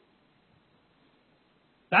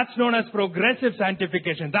 That's known as progressive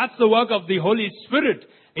sanctification. That's the work of the Holy Spirit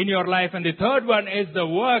in your life. And the third one is the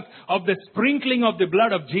work of the sprinkling of the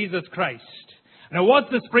blood of Jesus Christ. Now, what's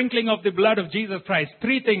the sprinkling of the blood of Jesus Christ?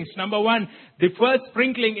 Three things. Number one, the first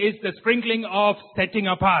sprinkling is the sprinkling of setting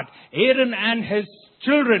apart. Aaron and his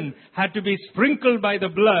children had to be sprinkled by the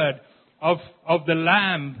blood of the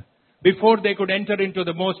lamb before they could enter into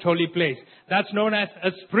the most holy place. That's known as a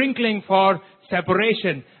sprinkling for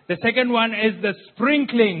separation. The second one is the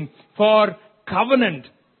sprinkling for covenant.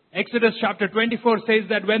 Exodus chapter 24 says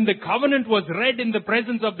that when the covenant was read in the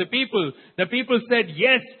presence of the people said,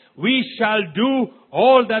 yes, we shall do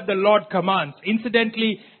all that the Lord commands.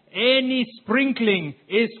 Incidentally, any sprinkling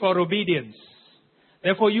is for obedience.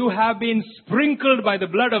 Therefore, you have been sprinkled by the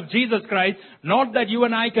blood of Jesus Christ. Not that you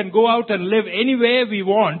and I can go out and live anywhere we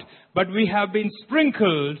want, but we have been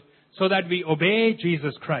sprinkled so that we obey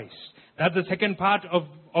Jesus Christ. That's the second part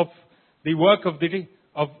of the work of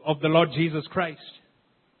the Lord Jesus Christ.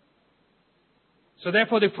 So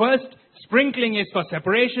therefore, the first sprinkling is for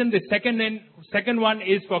separation. The second one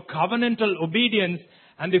is for covenantal obedience.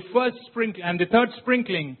 And the third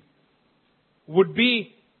sprinkling would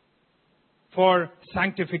be for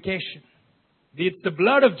sanctification. It's the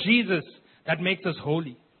blood of Jesus that makes us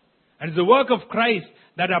holy. And it's the work of Christ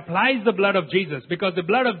that applies the blood of Jesus, because the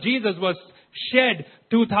blood of Jesus was shed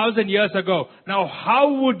 2,000 years ago. Now,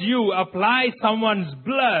 how would you apply someone's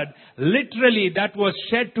blood, literally, that was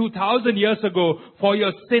shed 2,000 years ago for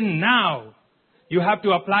your sin now? you have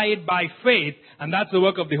to apply it by faith, and that's the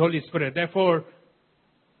work of the Holy Spirit. Therefore,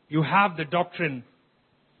 you have the doctrine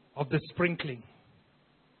of the sprinkling.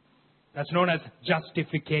 That's known as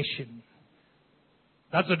justification.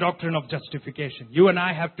 That's the doctrine of justification. You and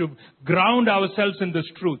I have to ground ourselves in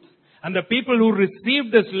this truth. And the people who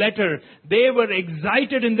received this letter, they were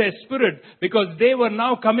excited in their spirit because they were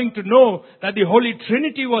now coming to know that the Holy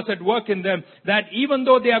Trinity was at work in them. That even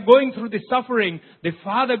though they are going through the suffering, the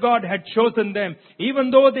Father God had chosen them. Even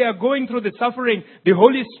though they are going through the suffering, the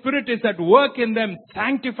Holy Spirit is at work in them,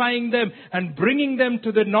 sanctifying them and bringing them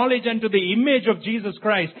to the knowledge and to the image of Jesus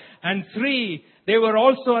Christ. And 3, they were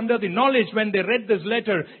also under the knowledge when they read this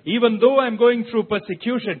letter, even though I'm going through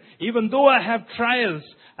persecution, even though I have trials,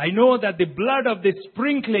 I know that the blood of the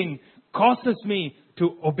sprinkling causes me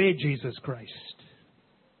to obey Jesus Christ.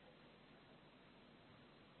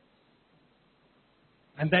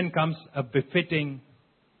 And then comes a very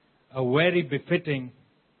befitting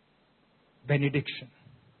benediction.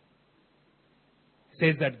 It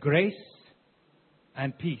says that grace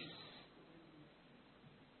and peace.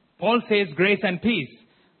 Paul says grace and peace.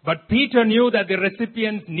 But Peter knew that the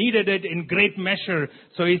recipients needed it in great measure.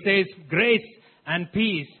 So he says grace and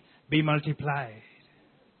peace be multiplied.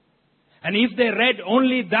 And if they read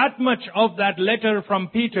only that much of that letter from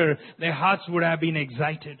Peter, their hearts would have been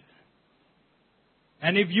excited.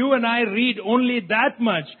 And if you and I read only that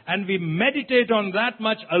much and we meditate on that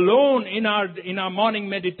much alone in our morning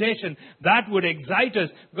meditation, that would excite us,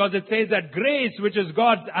 because it says that grace, which is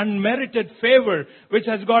God's unmerited favor, which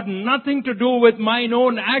has got nothing to do with mine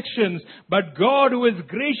own actions, but God who is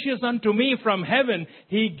gracious unto me from heaven,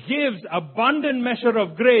 He gives abundant measure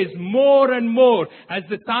of grace more and more. As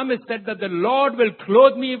the psalmist said that the Lord will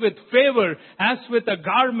clothe me with favor as with a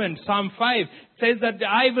garment. Psalm 5 says that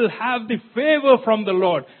I will have the favor from the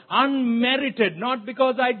Lord. Unmerited, not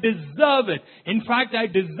because I deserve it. In fact, I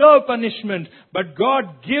deserve punishment, but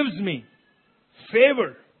God gives me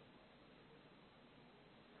favor.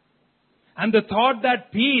 And the thought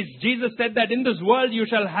that peace, Jesus said that in this world you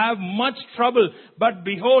shall have much trouble, but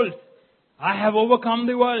behold, I have overcome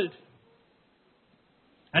the world.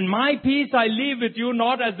 And my peace I leave with you,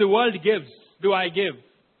 not as the world gives, do I give.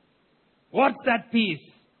 What's that peace?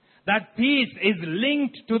 That peace is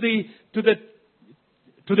linked to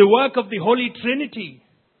the work of the Holy Trinity.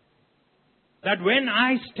 That when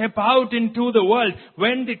I step out into the world,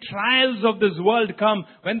 when the trials of this world come,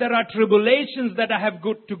 when there are tribulations that I have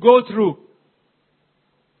to go through,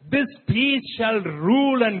 this peace shall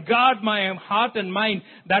rule and guard my heart and mind,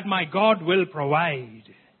 that my God will provide,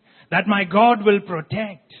 that my God will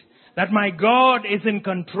protect, that my God is in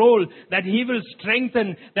control, that He will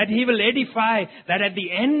strengthen, that He will edify, that at the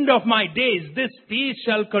end of my days, this peace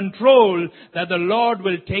shall control, that the Lord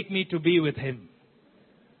will take me to be with Him.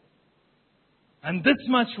 And this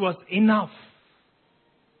much was enough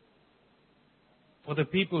for the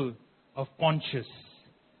people of Pontus,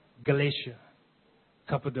 Galatia,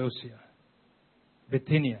 Cappadocia,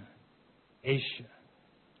 Bithynia, Asia.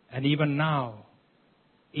 And even now,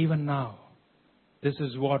 this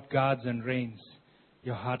is what guards and reigns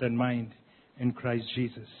your heart and mind in Christ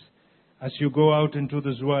Jesus. As you go out into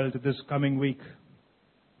this world this coming week,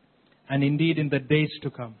 and indeed in the days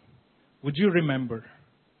to come, would you remember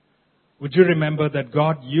that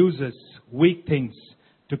God uses weak things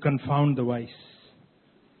to confound the wise?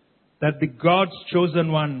 That the God's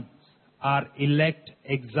chosen ones are elect,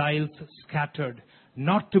 exiles, scattered,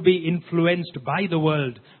 not to be influenced by the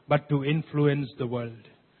world, but to influence the world.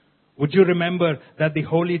 Would you remember that the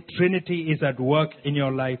Holy Trinity is at work in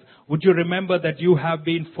your life? Would you remember that you have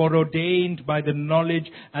been foreordained by the knowledge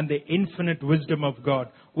and the infinite wisdom of God?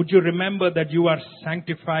 Would you remember that you are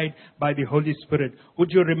sanctified by the Holy Spirit?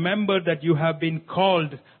 Would you remember that you have been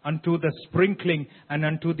called unto the sprinkling and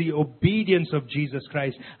unto the obedience of Jesus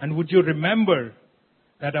Christ? And would you remember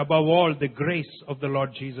that above all, the grace of the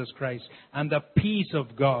Lord Jesus Christ and the peace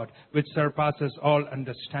of God, which surpasses all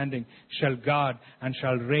understanding, shall guard and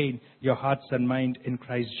shall reign your hearts and mind in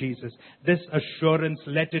Christ Jesus. This assurance,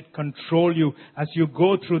 let it control you as you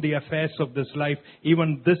go through the affairs of this life,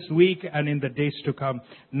 even this week and in the days to come.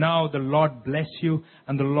 Now the Lord bless you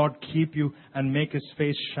and the Lord keep you and make His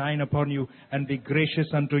face shine upon you and be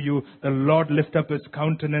gracious unto you. The Lord lift up His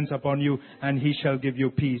countenance upon you and He shall give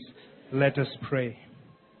you peace. Let us pray.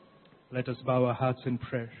 Let us bow our hearts in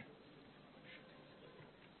prayer.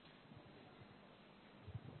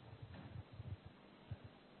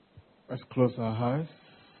 Let's close our eyes.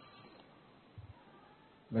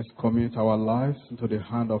 Let's commit our lives into the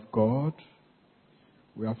hand of God.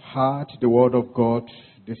 We have heard the word of God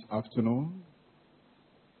this afternoon.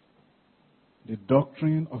 the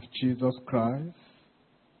doctrine of Jesus Christ,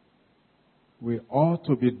 we ought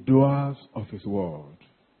to be doers of his word.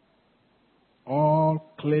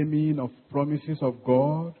 All claiming of promises of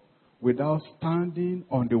God without standing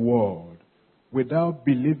on the word, without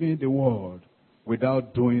believing the word,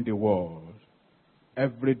 without doing the word.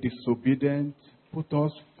 Every disobedience put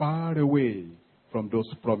us far away from those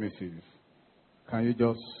promises. Can you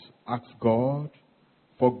just ask God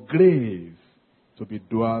for grace to be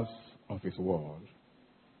doers of his word?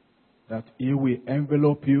 That he will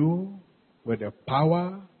envelope you with the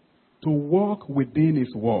power to walk within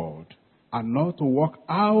his word and not to walk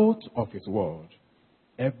out of his word.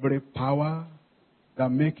 Every power that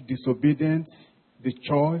makes disobedience the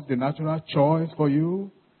choice, the natural choice for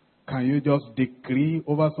you, can you just decree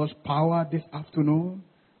over such power this afternoon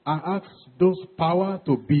and ask those power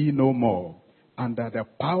to be no more, and that the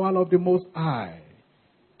power of the Most High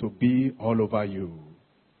to be all over you,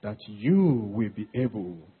 that you will be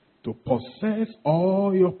able to possess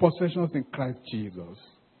all your possessions in Christ Jesus.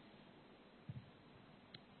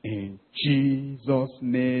 In Jesus'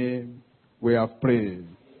 name we have prayed.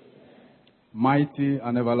 Mighty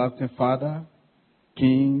and everlasting Father,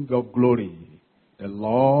 King of glory, the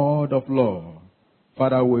Lord of lords,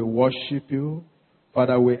 Father, we worship you.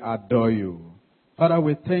 Father, we adore you. Father,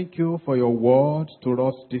 we thank you for your word to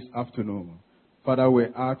us this afternoon. Father, we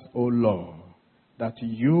ask, O Lord, that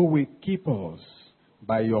you will keep us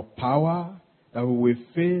by your power, that we will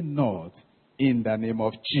fail not in the name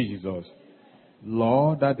of Jesus.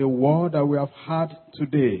 Lord, that the word that we have heard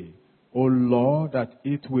today, O Lord, that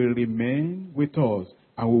it will remain with us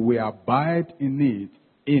and we will abide in it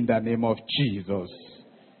in the name of Jesus.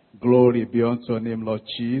 Glory be unto your name, Lord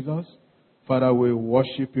Jesus. Father, we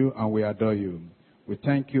worship you and we adore you. We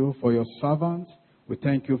thank you for your servant. We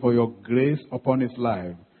thank you for your grace upon his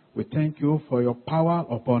life. We thank you for your power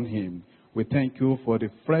upon him. We thank you for the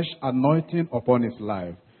fresh anointing upon his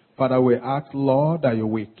life. Father, we ask, Lord, that you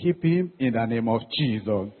will keep him in the name of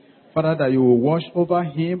Jesus. Father, that you will watch over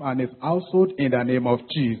him and his household in the name of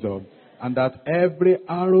Jesus. And that every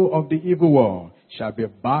arrow of the evil one shall be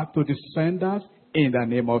back to the senders in the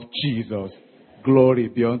name of Jesus. Glory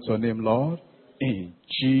be unto your name, Lord. In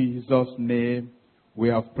Jesus' name we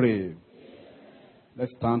have prayed.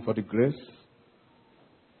 Let's stand for the grace.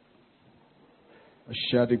 Let's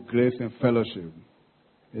share the grace and fellowship.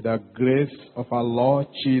 May the grace of our Lord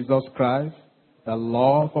Jesus Christ, the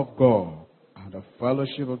love of God, and the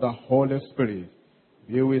fellowship of the Holy Spirit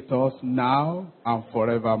be with us now and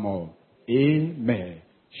forevermore. Amen.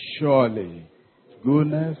 Surely,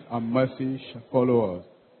 goodness and mercy shall follow us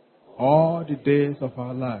all the days of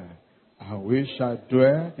our life, and we shall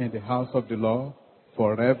dwell in the house of the Lord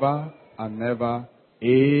forever and ever.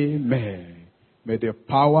 Amen. May the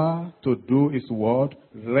power to do his word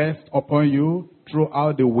rest upon you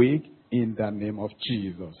throughout the week in the name of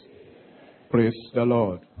Jesus. Praise the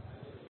Lord.